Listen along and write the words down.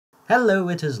Hello,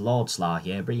 it is Lord Slar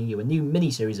here, bringing you a new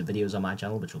mini-series of videos on my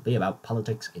channel which will be about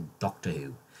politics in Doctor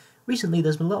Who. Recently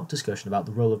there's been a lot of discussion about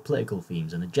the role of political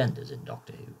themes and agendas in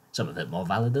Doctor Who, some of it more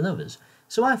valid than others,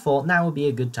 so I thought now would be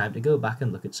a good time to go back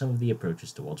and look at some of the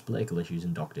approaches towards political issues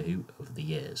in Doctor Who over the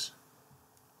years.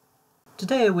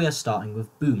 Today we are starting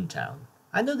with Boomtown.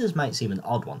 I know this might seem an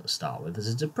odd one to start with, as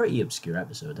it's a pretty obscure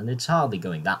episode and it's hardly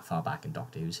going that far back in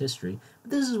Doctor Who's history,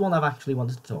 but this is one I've actually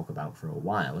wanted to talk about for a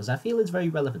while, as I feel it's very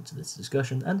relevant to this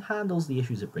discussion and handles the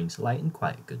issues it brings to light in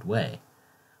quite a good way.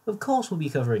 Of course we'll be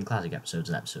covering classic episodes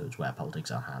and episodes where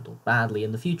politics are handled badly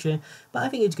in the future, but I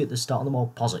think it's good to start on a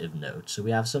more positive note, so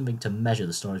we have something to measure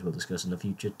the stories we'll discuss in the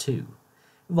future too.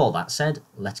 With all that said,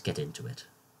 let's get into it.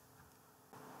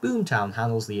 Boomtown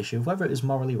handles the issue of whether it is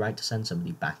morally right to send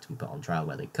somebody back to be put on trial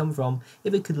where they come from,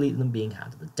 if it could lead to them being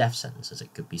handed a death sentence, as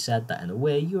it could be said that in a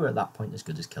way you are at that point as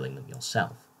good as killing them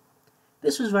yourself.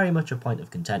 This was very much a point of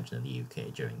contention in the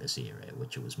UK during this era,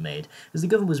 which it was made, as the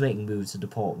government was making moves to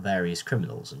deport various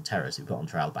criminals and terrorists who put on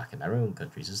trial back in their own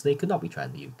countries, as they could not be tried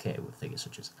in the UK, with figures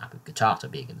such as Abu Qatada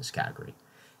being in this category.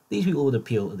 These people would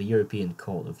appeal to the European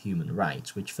Court of Human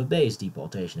Rights, which forbids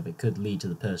deportation if it could lead to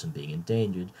the person being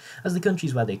endangered, as the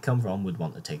countries where they come from would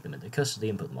want to take them into custody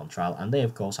and put them on trial, and they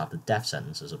of course have the death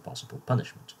sentence as a possible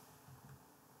punishment.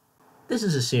 This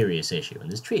is a serious issue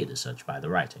and is treated as such by the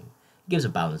writing. It gives a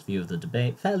balanced view of the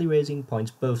debate, fairly raising points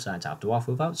both sides have to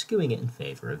offer without skewing it in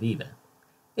favour of either.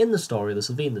 In the story, the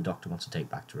Slitheen the Doctor wants to take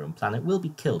back to her own planet will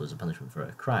be killed as a punishment for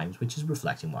her crimes, which is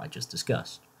reflecting what I just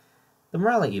discussed. The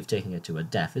morality of taking her to her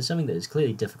death is something that is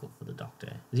clearly difficult for the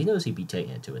Doctor, as he knows he'd be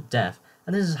taking her to her death,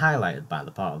 and this is highlighted by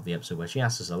the part of the episode where she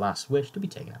asks as her last wish to be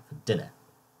taken out for dinner.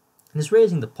 And it's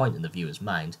raising the point in the viewer's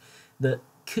mind that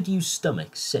could you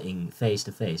stomach sitting face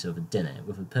to face over dinner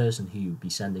with a person who you'd be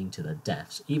sending to their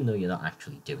deaths, even though you're not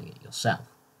actually doing it yourself?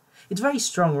 It's very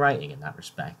strong writing in that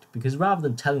respect, because rather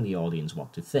than telling the audience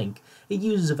what to think, it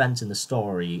uses events in the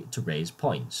story to raise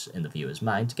points in the viewer's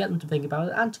mind to get them to think about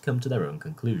it and to come to their own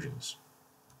conclusions.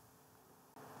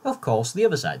 Of course, the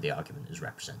other side of the argument is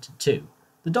represented too.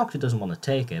 The Doctor doesn't want to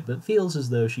take her, but feels as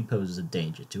though she poses a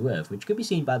danger to Earth, which can be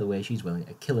seen by the way she's willing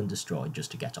to kill and destroy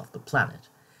just to get off the planet.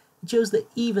 It shows that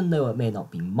even though it may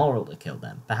not be moral to kill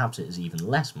them, perhaps it is even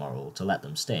less moral to let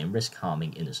them stay and risk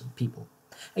harming innocent people.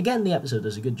 Again, the episode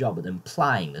does a good job at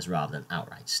implying this rather than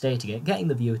outright stating it, getting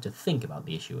the viewer to think about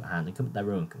the issue at hand and come to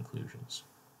their own conclusions.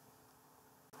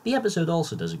 The episode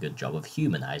also does a good job of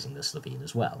humanising the Slitheen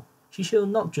as well. She's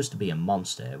shown not just to be a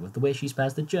monster, with the way she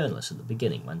spares the journalist at the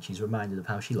beginning when she's reminded of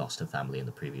how she lost her family in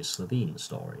the previous Slitheen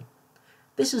story.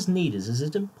 This is needed as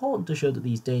it's important to show that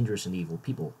these dangerous and evil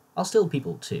people are still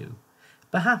people too.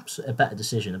 Perhaps a better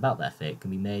decision about their fate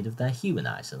can be made if they're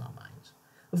humanised in our minds.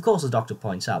 Of course, the Doctor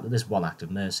points out that this one act of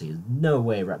mercy is no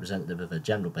way representative of her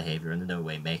general behaviour and in no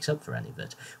way makes up for any of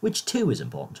it, which too is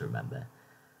important to remember.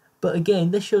 But again,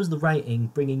 this shows the writing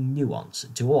bringing nuance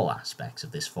to all aspects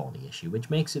of this thorny issue, which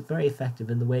makes it very effective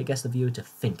in the way it gets the viewer to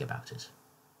think about it.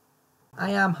 I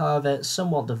am, however,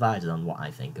 somewhat divided on what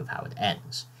I think of how it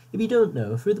ends. If you don't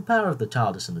know, through the power of the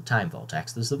TARDIS and the Time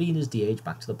Vortex, the Slitheen is de-aged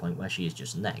back to the point where she is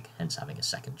just an egg, hence having a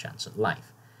second chance at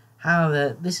life.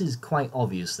 However, this is quite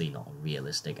obviously not a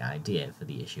realistic idea for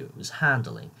the issue it was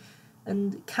handling,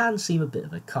 and can seem a bit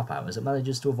of a cop-out as it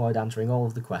manages to avoid answering all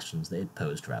of the questions that it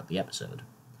posed throughout the episode.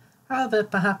 However,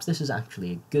 perhaps this is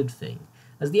actually a good thing,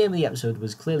 as the aim of the episode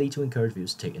was clearly to encourage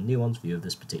viewers to take a nuanced view of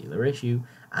this particular issue,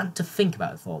 and to think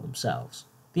about it for themselves.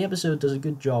 The episode does a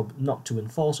good job not to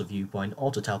enforce a viewpoint or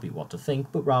to tell people what to think,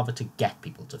 but rather to get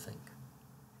people to think.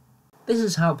 This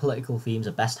is how political themes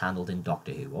are best handled in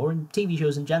Doctor Who, or in TV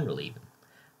shows in general even.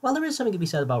 While there is something to be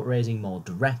said about raising more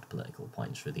direct political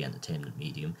points through the entertainment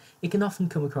medium, it can often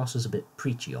come across as a bit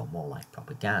preachy or more like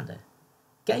propaganda.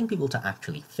 Getting people to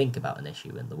actually think about an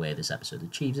issue in the way this episode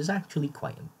achieves is actually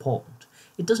quite important.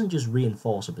 It doesn't just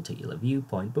reinforce a particular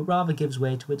viewpoint, but rather gives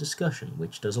way to a discussion,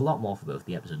 which does a lot more for both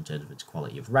the episode in terms of its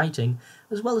quality of writing,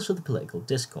 as well as for the political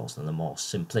discourse than the more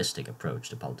simplistic approach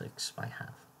to politics might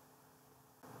have.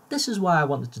 This is why I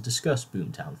wanted to discuss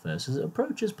Boomtown first, as it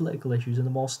approaches political issues in a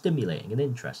more stimulating and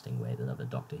interesting way than other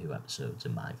Doctor Who episodes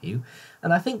in my view,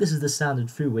 and I think this is the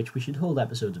standard through which we should hold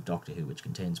episodes of Doctor Who which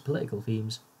contains political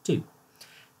themes too.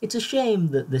 It's a shame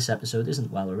that this episode isn't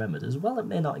well remembered, as while it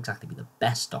may not exactly be the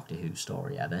best Doctor Who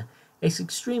story ever, it's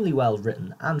extremely well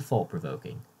written and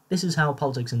thought-provoking. This is how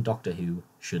politics in Doctor Who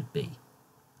should be.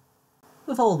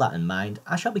 With all that in mind,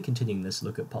 I shall be continuing this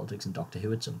look at politics in Doctor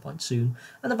Who at some point soon,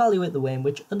 and evaluate the way in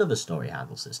which another story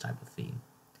handles this type of theme.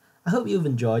 I hope you've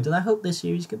enjoyed, and I hope this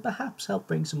series can perhaps help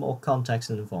bring some more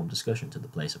context and informed discussion to the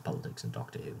place of politics in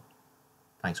Doctor Who.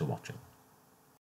 Thanks for watching.